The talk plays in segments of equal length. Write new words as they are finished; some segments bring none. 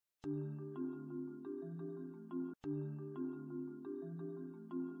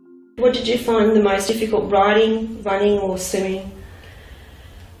What did you find the most difficult, riding, running or swimming?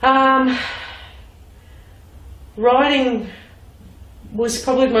 Riding was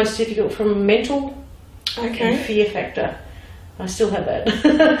probably the most difficult from a mental and fear factor. I still have that,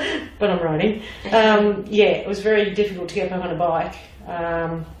 but I'm riding. Okay. Yeah, it was very difficult to get back on a bike.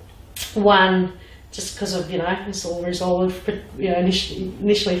 One, just because of, it's all resolved,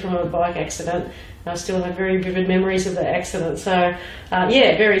 initially from a bike accident. I still have very vivid memories of the accident. So,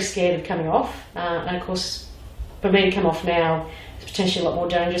 yeah, very scared of coming off. And of course, for me to come off now, it's potentially a lot more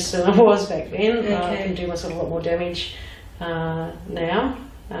dangerous than I was back then. Okay. I can do myself a lot more damage now.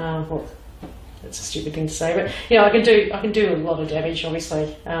 Well, that's a stupid thing to say, but I can do a lot of damage,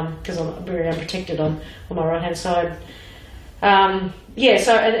 obviously, because I'm very unprotected on my right hand side. Yeah,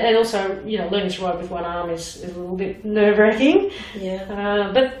 so and also learning to ride with one arm is a little bit nerve wracking.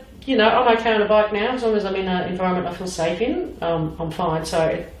 Yeah. But I'm okay on a bike now as long as I'm in an environment I feel safe in. I'm fine.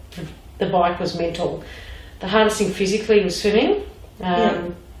 So the bike was mental. The hardest thing physically was swimming.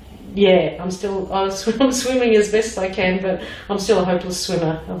 Yeah, I'm swimming as best as I can, but I'm still a hopeless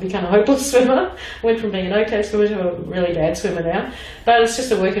swimmer. I've become a hopeless swimmer. Went from being an okay swimmer to a really bad swimmer now. But it's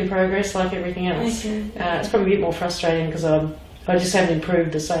just a work in progress like everything else. Okay. It's probably a bit more frustrating because I just haven't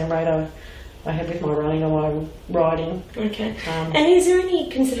improved the same rate I had with my running or my riding. Okay. And is there any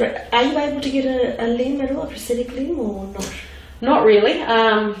are you able to get a limb at all, a prosthetic limb or not? Not really.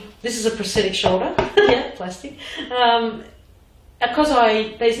 This is a prosthetic shoulder. Yeah. Plastic. Because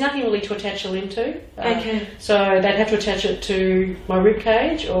there's nothing really to attach a limb to. Okay. So they'd have to attach it to my rib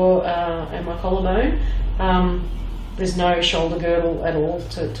cage or and my collarbone. There's no shoulder girdle at all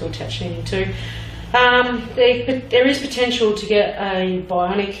to attach anything to. There is potential to get a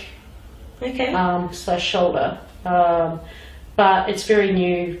bionic slash shoulder, but it's very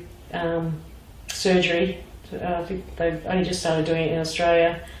new surgery. I think they've only just started doing it in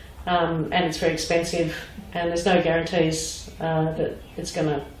Australia, and it's very expensive, and there's no guarantees that it's going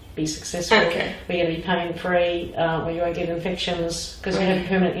to be successful. Okay. We're going to be pain free, or you won't get infections because we have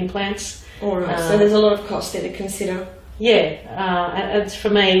permanent implants. All right. So there's a lot of cost there to consider. Yeah, and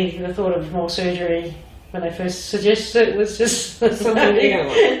for me, the thought of more surgery when they first suggested it was just something you don't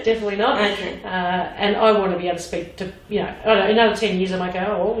want. Definitely not. Okay. And I want to be able to speak to, I don't know, in another 10 years I might go,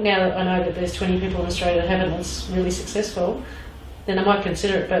 oh, well, now that I know that there's 20 people in Australia that haven't, it's really successful, then I might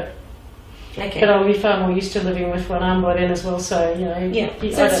consider it, but I'll be far more used to living with one arm by then as well, so, Yeah,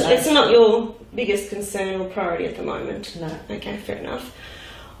 so it's not your biggest concern or priority at the moment? No. Okay, fair enough.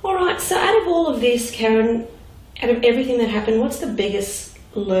 All right, so out of all of this, Kerryn, out of everything that happened, what's the biggest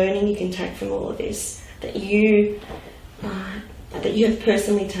learning you can take from all of this that you have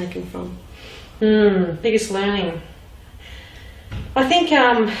personally taken from? Biggest learning. I think,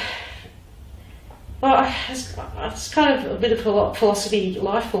 well, it's kind of a bit of philosophy,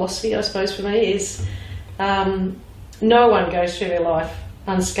 life philosophy, I suppose, for me, is no one goes through their life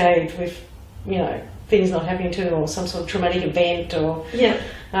unscathed with, things not happening to them or some sort of traumatic event or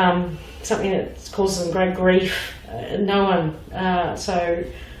something that causes them great grief. No one. So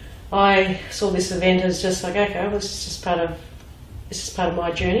I saw this event as just like, okay, this is part of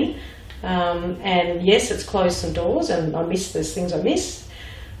my journey. And yes, it's closed some doors, and there's things I missed.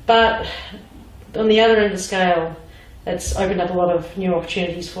 But on the other end of the scale, it's opened up a lot of new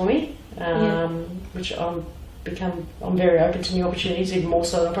opportunities for me, which I'm very open to new opportunities, even more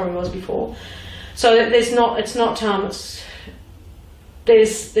so than I probably was before. So it's not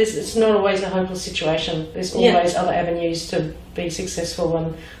always a hopeless situation. There's always other avenues to be successful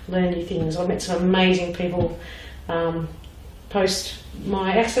and learn new things. I met some amazing people post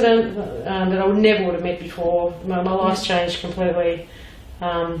my accident that I never would have met before. My life's changed completely.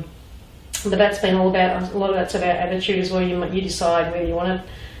 But that's been all about, a lot of that's about attitude as well. You decide whether you want to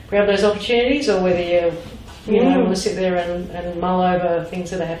grab those opportunities or whether you want to sit there and mull over things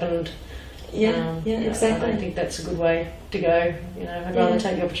that have happened. Exactly. I don't think that's a good way to go. I'd rather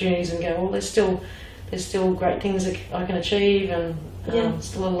take the opportunities and go, well, there's still great things that I can achieve, and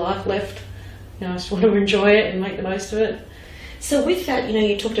still a life left. I just want to enjoy it and make the most of it. So with that,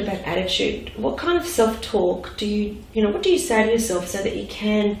 you talked about attitude. What kind of self-talk what do you say to yourself so that you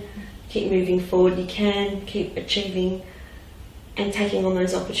can keep moving forward, you can keep achieving and taking on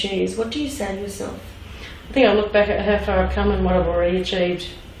those opportunities? What do you say to yourself? I think I look back at how far I've come and what I've already achieved,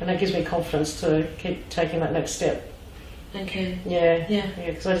 and that gives me confidence to keep taking that next step. Okay. Yeah.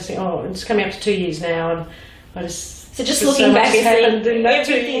 Because I just think, it's coming up to 2 years now, and I just... So just looking back and seeing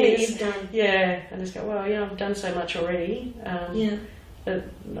everything that you've done. Yeah, and just go, well, I've done so much already. But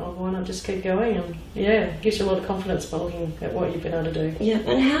why not just keep going? And it gives you a lot of confidence by looking at what you've been able to do. Yeah,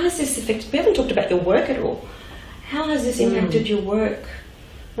 and how has this affected... We haven't talked about your work at all. How has this impacted your work?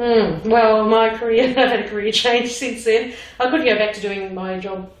 Well, my career, I've had a career change since then. I couldn't go back to doing my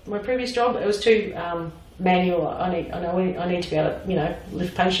previous job. It was too manual. I need to be able to,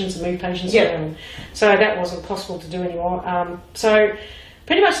 lift patients and move patients around. So that wasn't possible to do anymore. So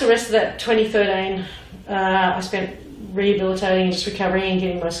pretty much the rest of that 2013, I spent rehabilitating and just recovering and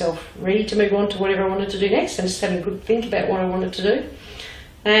getting myself ready to move on to whatever I wanted to do next, and just having a good think about what I wanted to do.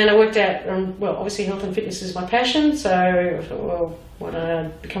 And I worked out, obviously health and fitness is my passion, so I thought, well, why don't I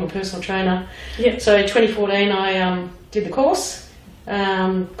become a personal trainer? So in 2014 I did the course,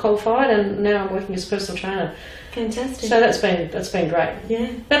 qualified, and now I'm working as a personal trainer. Fantastic. So that's been great.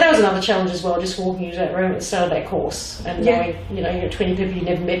 Yeah. But that was another challenge as well, just walking into that room at the start of that course and knowing, you got 20 people you've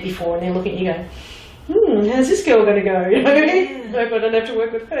never met before, and they're looking at you going, how's this girl going to go? Hope I don't have to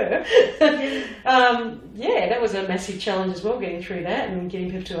work with her. That was a massive challenge as well, getting through that and getting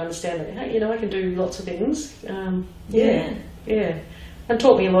people to understand that, hey, I can do lots of things. And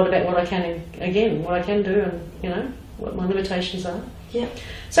taught me a lot about what I can do, and what my limitations are. Yeah.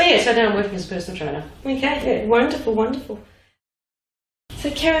 So now I'm working as a personal trainer. Okay. Wonderful, wonderful. So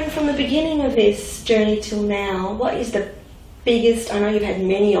Kerryn, from the beginning of this journey till now, what is the biggest, I know you've had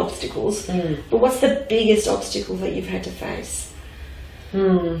many obstacles, but what's the biggest obstacle that you've had to face?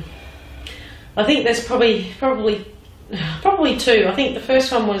 I think there's probably two. I think the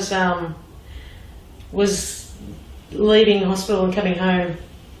first one was leaving hospital and coming home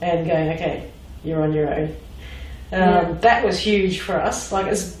and going, okay, you're on your own. That was huge for us. Like,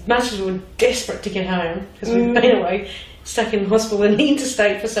 as much as we were desperate to get home, because we've been away, stuck in hospital and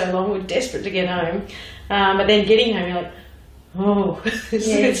interstate for so long, we're desperate to get home. But then getting home, you're like, oh, this is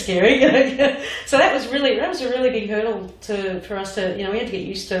a bit scary. So that was a really big hurdle for us to, we had to get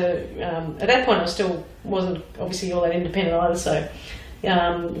used to. At that point, I still wasn't obviously all that independent either. So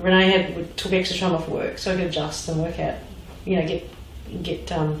Renee took extra time off work, so I could adjust and work out,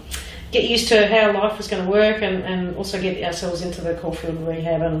 get used to how life was going to work, and also get ourselves into the Caulfield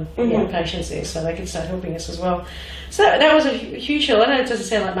rehab and get patients there, so they could start helping us as well. So that was a huge hill. I know it doesn't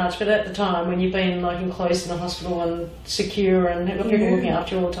sound like much, but at the time, when you've been enclosed in the hospital and secure and have got people looking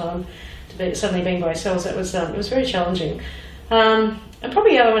after you all the time, to be suddenly being by yourselves, it was very challenging. And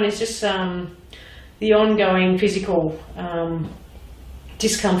probably the other one is just the ongoing physical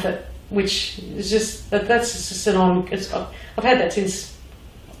discomfort, which is just I've had that since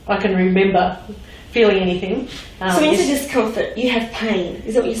I can remember feeling anything. So when you say discomfort, you have pain.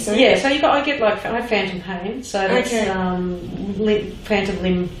 Is that what you're saying? Yeah, so I have phantom pain. So that's phantom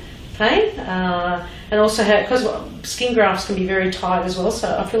limb pain. And also because skin grafts can be very tight as well,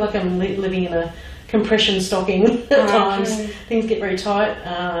 so I feel like I'm living in a compression stocking at times. Things get very tight,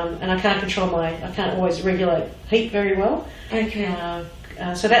 and I can't always regulate heat very well.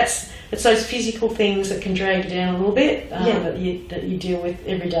 So it's those physical things that can drag you down a little bit that you deal with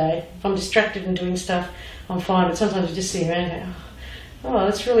every day. If I'm distracted and doing stuff, I'm fine, but sometimes you just sit around and go, oh,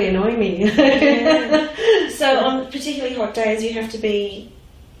 that's really annoying me. So on particularly hot days, you have to be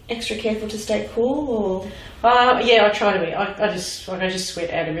extra careful to stay cool, or? I try to be. I just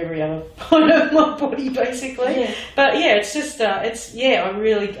sweat out of every other part of my body, basically. But it's just I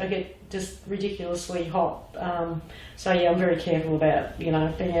get just ridiculously hot. So I'm very careful about being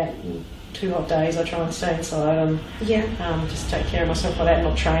out in too hot days. I try and stay inside and just take care of myself like that, and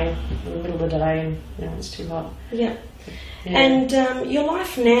not train in the middle of the day and it's too hot. And your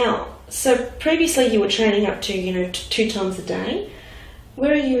life now. So previously you were training up to 2 times a day.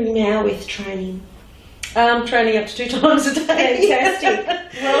 Where are you now with training? Training up to 2 times a day. Fantastic.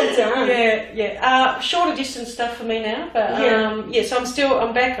 Well done. Shorter distance stuff for me now, but so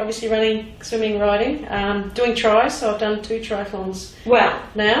I'm back obviously running, swimming, riding, doing tris, so I've done 2 triathlons. Wow.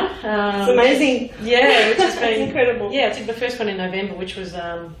 Now. It's amazing. Which has been incredible. Yeah, I did the first one in November, which was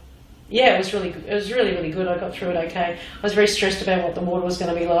it was really good. It was really, really good. I got through it okay. I was very stressed about what the water was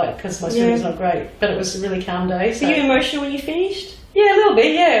going to be like because my swimming's not great, but it was a really calm day. So. Were you emotional when you finished? Yeah, a little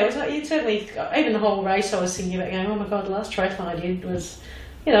bit, yeah. It was like, certainly, even the whole race I was thinking about going, oh my God, the last triathlon I did was,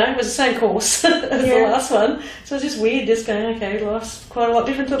 it was the same course as the last one. So it was just weird just going, okay, life's quite a lot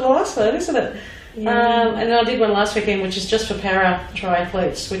different to the last one, isn't it? Yeah. And then I did one last weekend, which is just for para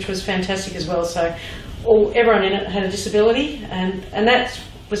triathletes, which was fantastic as well. So everyone in it had a disability, and that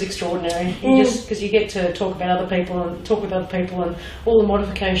was extraordinary. Because you get to talk about other people and talk with other people and all the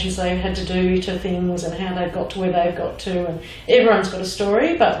modifications they've had to do to things and how they've got to where they've got to, and everyone's got a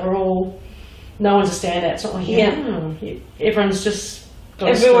story, but no one's a standout. It's not like everyone's just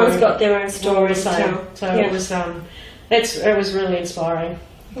got their own story to tell. So it was really inspiring.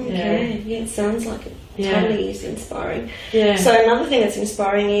 Okay, it sounds like it. Totally is inspiring. Yeah. So another thing that's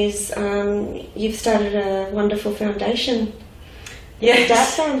inspiring is you've started a wonderful foundation.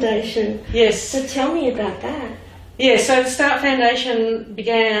 Yes. Start Foundation. Yes. So tell me about that. Yeah, so the Start Foundation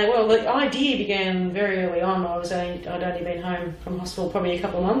began, well, the idea began very early on. I'd only been home from hospital probably a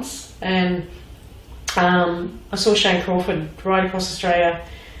couple of months, and I saw Shane Crawford ride across Australia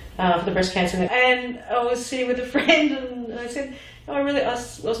for the breast cancer, and I was sitting with a friend, and I said, I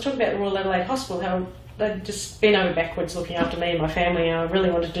was talking about the Royal Adelaide Hospital, how they'd just been over backwards looking after me and my family, and I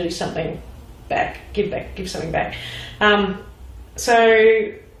really wanted to do something back, give something back.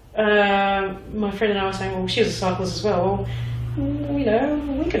 So my friend and I were saying, well, she was a cyclist as well. Well, you know,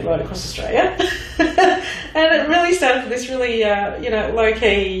 we could ride across Australia. And it really started with this really,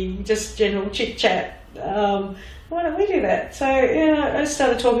 low-key, just general chit-chat. Why don't we do that? So, I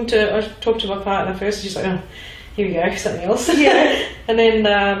talked to my partner first, and she's like, oh, here we go, something else. Yeah. And then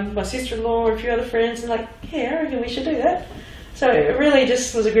my sister-in-law and a few other friends, and like, yeah, I reckon we should do that. So it really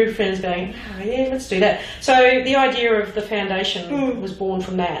just was a group of friends going, oh yeah, let's do that. So the idea of the foundation was born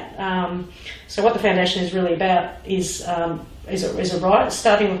from that. So what the foundation is really about is a ride,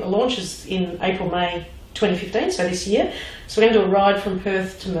 starting with the launches in April, May 2015, so this year. So we're going to do a ride from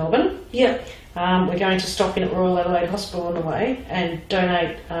Perth to Melbourne. Yeah. We're going to stop in at Royal Adelaide Hospital on the way and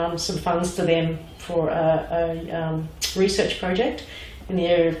donate some funds to them for a research project in the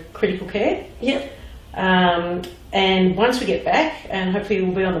area of critical care. Yeah. And once we get back, and hopefully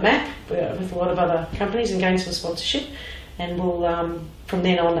we'll be on the map with a lot of other companies and gain some sponsorship, and we'll from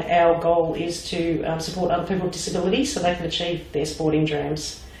then on, our goal is to support other people with disabilities so they can achieve their sporting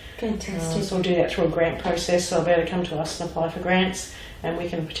dreams. Fantastic. So we'll do that through a grant process. So they'll be able to come to us and apply for grants, and we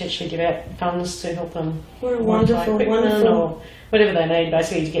can potentially give out funds to help them. What a wonderful. Or whatever they need,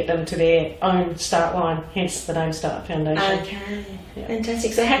 basically, to get them to their own start line, hence the name Start Foundation. Okay, yeah.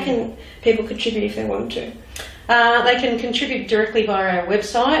 Fantastic. So how can people contribute if they want to? They can contribute directly via our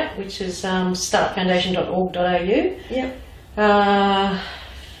website, which is startfoundation.org.au. Yep.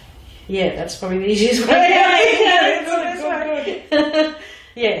 Yeah, that's probably the easiest way. Good.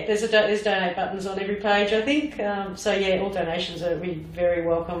 Yeah, there's donate buttons on every page, I think. So yeah, all donations are really very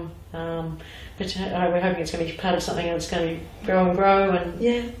welcome. But we're hoping it's going to be part of something that's going to grow and grow, and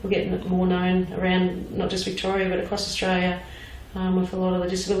we'll get more known around not just Victoria but across Australia with a lot of the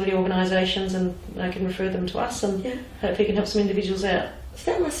disability organisations, and they can refer them to us, and hopefully we can help some individuals out.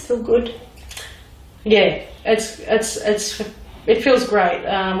 So that must feel good. Yeah, it feels great.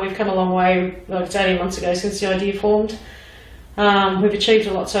 We've come a long way. Like it's 18 months ago since the idea formed. We've achieved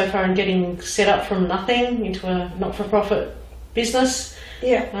a lot so far in getting set up from nothing into a not-for-profit business.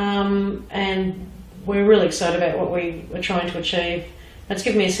 Yeah. And we're really excited about what we are trying to achieve. It's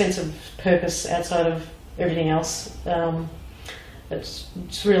given me a sense of purpose outside of everything else.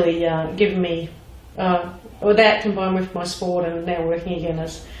 It's really given me, that combined with my sport and now working again,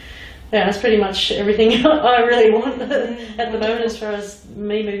 that's pretty much everything I really want at the moment as far as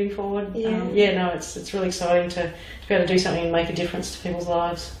me moving forward. It's really exciting to be able to do something and make a difference to people's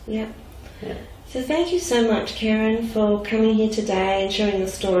lives. Yeah. So thank you so much, Kerryn, for coming here today and sharing the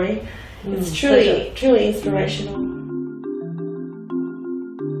story. It's truly inspirational.